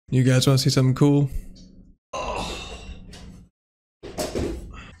You guys want to see something cool?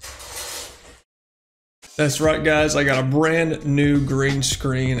 That's right, guys. I got a brand new green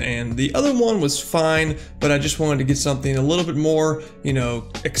screen, and the other one was fine, but I just wanted to get something a little bit more, you know,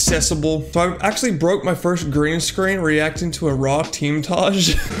 accessible. So I actually broke my first green screen reacting to a raw team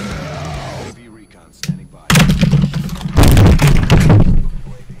Taj.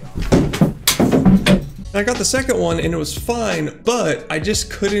 I got the second one and it was fine, but I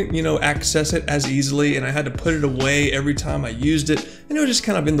just couldn't, you know, access it as easily, and I had to put it away every time I used it, and it was just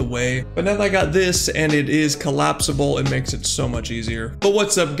kind of in the way. But now that I got this and it is collapsible, it makes it so much easier. But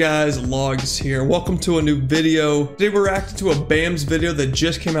what's up, guys? Logz here. Welcome to a new video. Today we're reacting to a BAMS video that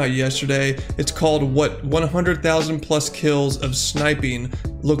just came out yesterday. It's called What 100,000 plus kills of sniping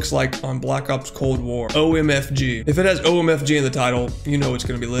looks like on Black Ops Cold War. OMFG. If it has OMFG in the title, you know it's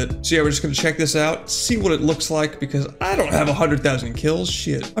gonna be lit. So yeah, we're just gonna check this out, see what it looks like, because I don't have 100,000 kills.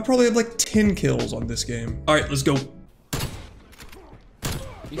 Shit, I probably have like 10 kills on this game. All right, let's go.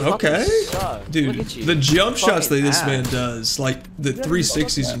 Okay, dude, the jump shots that this man does, like the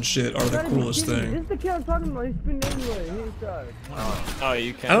 360s and shit, are the coolest thing. Oh,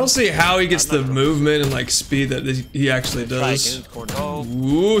 you can. I don't see how he gets the movement and like speed that he actually does.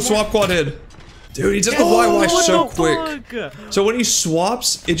 Ooh, swap quad head. Dude, he does the YY so quick. So when he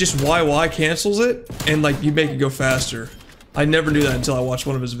swaps, it just YY cancels it, and like you make it go faster. I never knew that until I watched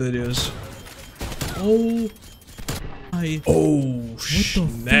one of his videos. Oh,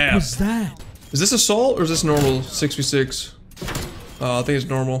 snap. What was that? Is this assault or is this normal 6v6? I think it's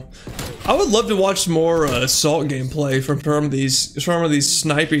normal. I would love to watch more assault gameplay from these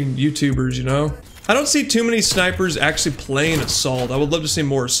sniping YouTubers, you know? I don't see too many snipers actually playing assault. I would love to see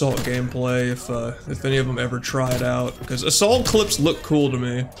more assault gameplay if any of them ever try it out, because assault clips look cool to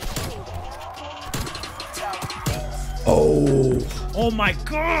me. Oh my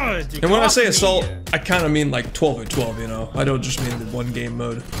god! And when I say assault, I kind of mean like 12 and 12, you know? I don't just mean the one game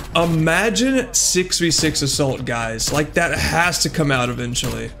mode. Imagine 6v6 assault, guys. Like, that has to come out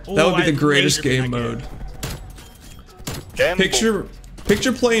eventually. That would be the greatest game mode.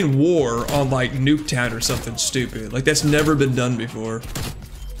 Picture playing war on like Nuketown or something stupid. Like, that's never been done before.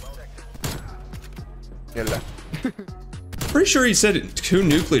 Pretty sure he said 2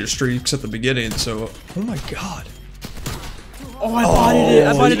 nuclear streaks at the beginning, so oh my god. Oh, I bodied it!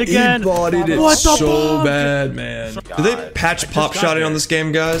 I bodied it again! He bodied it so bad, man. Did they patch pop shotting on this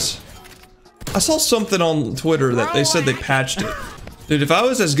game, guys? I saw something on Twitter that they said they patched it. Dude, if I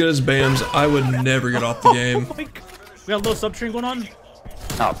was as good as BAMS, I would never get off the game. We got a little subtrain going on?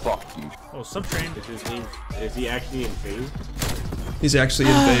 Oh, fuck you. Oh, subtrain. Is he actually in phase? He's actually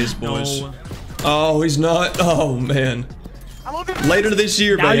in phase, boys. No. Oh, he's not. Oh, man. Later this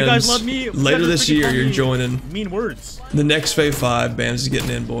year, now BAMS. You guys love me. Later this year, you're joining. Mean words. The next Phase 5, BAMS is getting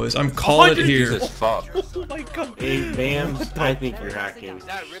in, boys. I'm calling it here. Oh my god. Hey, BAMS, I think you're hacking. Is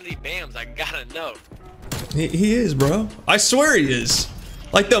that really BAMS? I gotta know. He is, bro. I swear he is.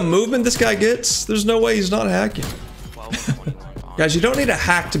 Like, the movement this guy gets, there's no way he's not hacking. Guys, you don't need a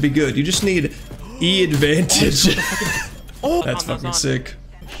hack to be good. You just need E advantage. Oh, that's fucking sick.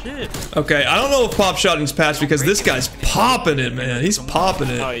 Shit. Okay, I don't know if pop shotting's patched because this guy's popping it, man. He's popping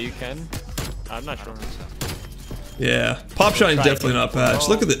it. Oh, you can? I'm not sure. Yeah, pop shotting's definitely not patched.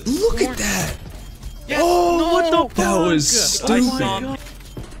 Look at that. Look at that. Yes. Oh, what the fuck? That was stupid.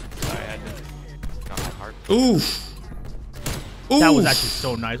 Oof. That was actually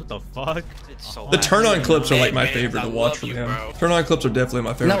so nice. What the fuck? The turn-on clips are like my favorite to watch from him. Turn-on clips are definitely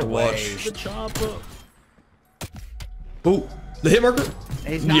my favorite to watch. Oh, the hit marker?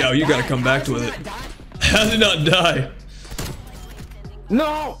 Yo, you gotta come back with it. How did not die?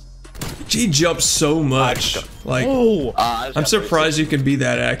 No! He jumps so much. Like, I'm surprised you can be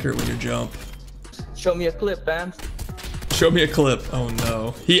that accurate with your jump. Show me a clip, BAMS. Show me a clip. Oh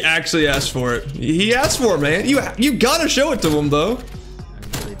no. He actually asked for it. He asked for it, man. You gotta show it to him though.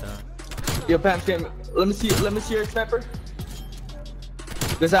 Yo, BAMS, let me see your sniper.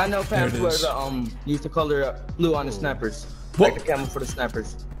 Because I know BAMS wears use the color blue on the snipers. What? Like the camo for the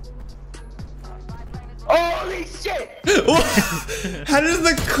snipers. Holy shit! How does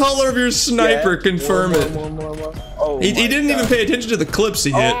the color of your sniper confirm it? Oh, he didn't even pay attention to the clips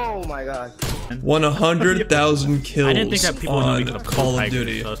he hit. Oh my god. 100,000 kills I didn't think that people on would Call of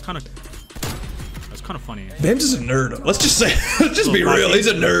Duty. So it's kind of funny. BAMS is a nerd. Let's just say, let's just be real. He's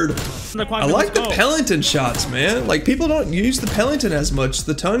a nerd. I like the Pellington shots, man. Like, people don't use the Pellington as much,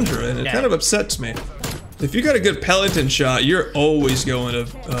 the Tundra, and it kind of upsets me. If you got a good Pellington shot, you're always going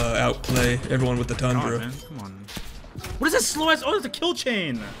to outplay everyone with the Tundra. Come on. What is this slow ass? Oh, it's a kill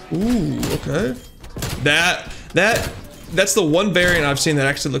chain. Ooh, okay. That that's the one variant I've seen that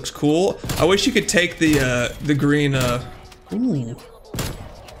actually looks cool. I wish you could take the green, ooh.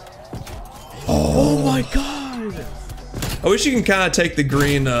 Oh my god! I wish you can kind of take the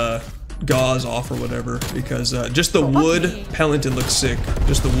green, gauze off or whatever, because, just the wood pelleted looks sick.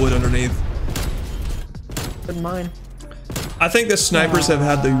 Just the wood underneath. Wouldn't mind. I think the snipers have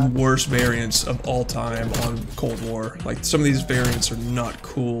had the worst variants of all time on Cold War. Like, some of these variants are not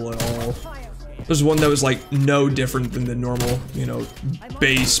cool at all. There's one that was like no different than the normal, you know,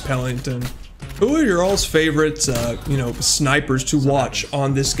 base Pellington. Who are your all's favorite, you know, snipers to watch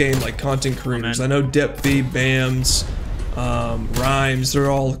on this game, like content creators? I know Depthy, BAMS, Rhymes,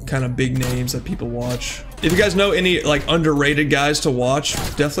 they're all kind of big names that people watch. If you guys know any like underrated guys to watch,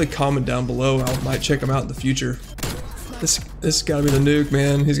 definitely comment down below. I might check them out in the future. This gotta be the nuke,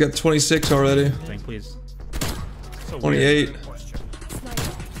 man. He's got 26 already. Please. 28.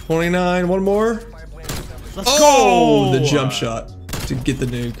 29, one more. Let's Oh, go! the jump shot to get the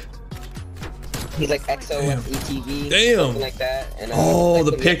nuke. He's like XO ETV. Damn. Something like that. And, Oh,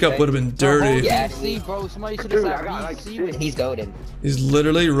 the pickup would have been dirty. Yeah, bro, somebody should have said he's golden. He's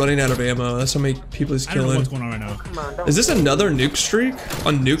literally running out of ammo. That's how many people he's I don't know what's killing. going on right now. Is this another nuke streak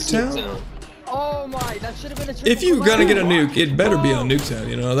on Nuketown? Oh my, that should have been a triple. If you're gonna get a nuke, it better be on Nuketown,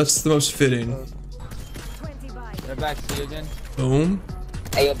 you know? That's the most fitting. They're back to you again. Boom.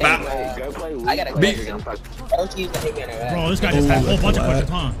 Hey, yo, baby, I gotta Beat. Don't use the hitman. Bro, this guy just had a whole bunch of questions,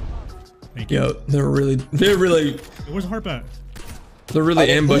 huh? Thank you. Yo, they're really Where's the harp at? they're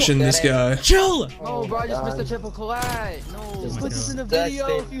really ambushing this guy. Chill! No, bro, I just missed a triple collide. No, put this in the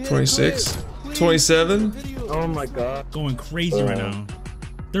video if you hit 26, it quick. 27, Oh my god. Going crazy right now.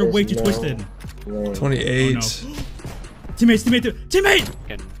 They're way too twisted. 28, Oh, no.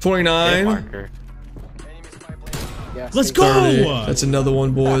 Teammate! 29, Let's go! 30. That's another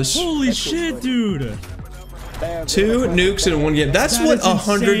one, boys. Holy shit, dude! 2 nukes in one game. That's That what is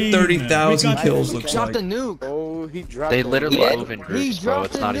insane. 130,000 We kills got- looks Drop like. the nuke. Oh, he dropped. They literally Yeah. move in He groups, bro. dropped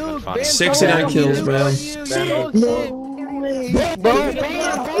It's the not even nuke. funny. Bam, 69 dropped kills, the bro. nuke.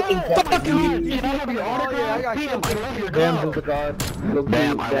 Bam is the god.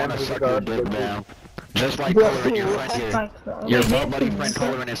 Bam, I wanna suck your dick, Bam. Just like Color and your friend here. Your buddy friend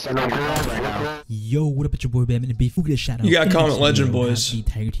Color and his son on your phone right now. Yo, what up, it's your boy Bam, and before we get a shout out, You got in comment this legend, video, we have boys. The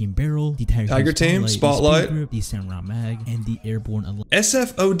Tiger Team Barrel, the Tiger Team, Spotlight. the Speed Grip, the Samurai Mag, and the Airborne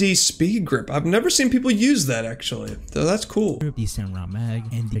SFOD speed grip. I've never seen people use that actually. So that's cool. the Samurai Mag,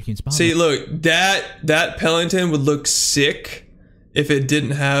 and the Team Spotlight. See, look, that Pellington would look sick if it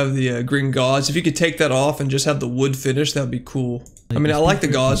didn't have the green gauze. If you could take that off and just have the wood finish, that'd be cool. I mean, I like the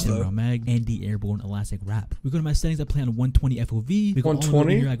gauze though. Mag and the Airborne Elastic Wrap. We go to my settings. I play on 120 FOV. We go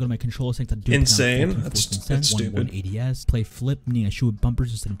 120? here. I go to my controller settings. I do Insane. That's stupid. 1 ADS. Play flip, meaning I shoot with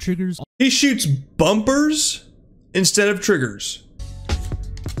bumpers instead of triggers. He shoots bumpers instead of triggers.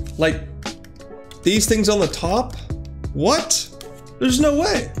 Like these things on the top? What? There's no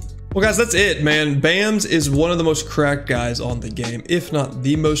way. Well guys, that's it, man. BAMS is one of the most cracked guys on the game, if not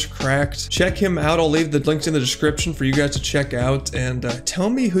the most cracked. Check him out. I'll leave the links in the description for you guys to check out, and tell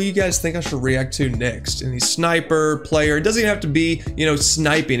me who you guys think I should react to next. Any sniper player. It doesn't even have to be, you know,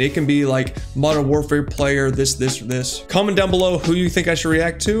 sniping. It can be like Modern Warfare player, this, or this. Comment down below who you think I should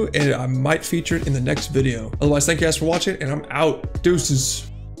react to, and I might feature it in the next video. Otherwise, thank you guys for watching, and I'm out. Deuces.